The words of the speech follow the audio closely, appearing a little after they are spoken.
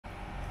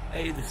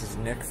Hey, this is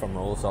Nick from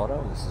Rolls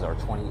Auto. This is our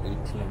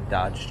 2018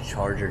 Dodge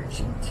Charger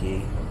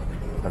GT.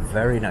 A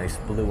very nice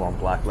blue on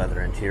black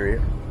leather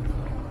interior.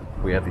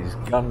 We have these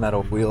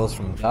gunmetal wheels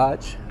from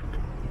Dodge,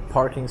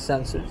 parking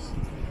sensors.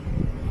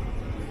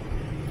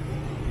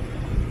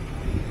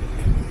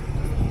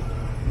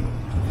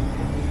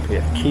 We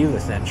have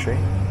keyless entry,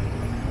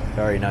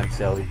 very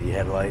nice LED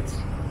headlights.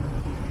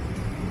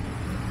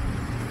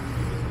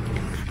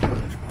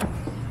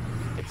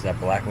 It's that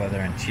black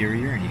leather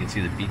interior, and you can see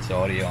the Beats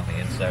audio on the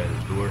inside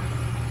of the door,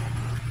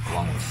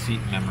 along with seat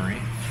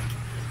memory.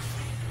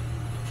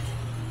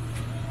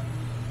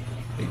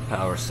 Big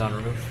power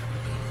sunroof.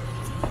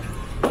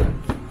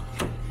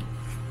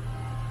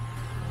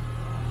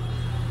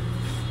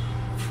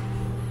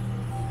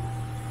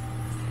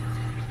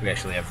 We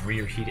actually have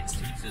rear heated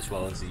seats as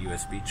well as the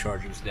USB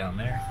chargers down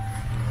there.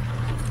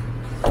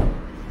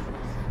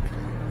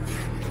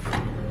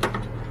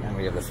 And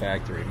we have the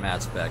factory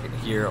mats back in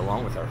here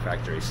along with our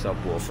factory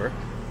subwoofer.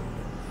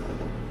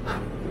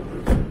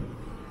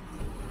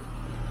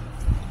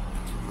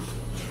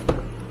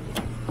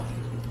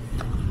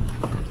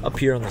 Up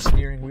here on the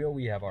steering wheel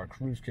we have our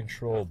cruise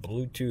control,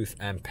 Bluetooth,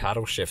 and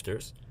paddle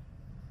shifters.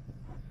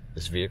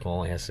 This vehicle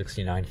only has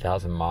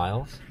 69,000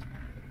 miles.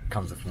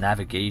 Comes with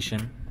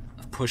navigation,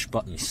 a push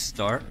button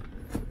start,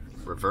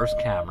 reverse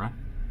camera,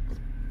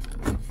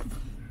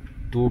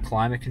 dual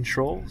climate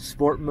control,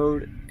 sport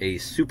mode, a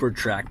super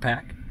track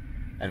pack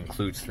that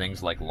includes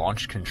things like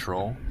launch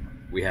control.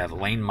 We have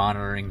lane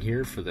monitoring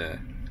here for the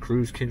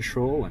cruise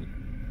control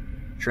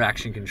and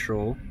traction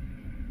control.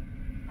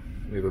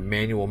 We have a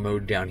manual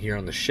mode down here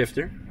on the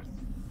shifter.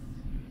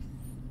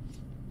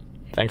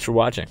 Thanks for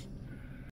watching.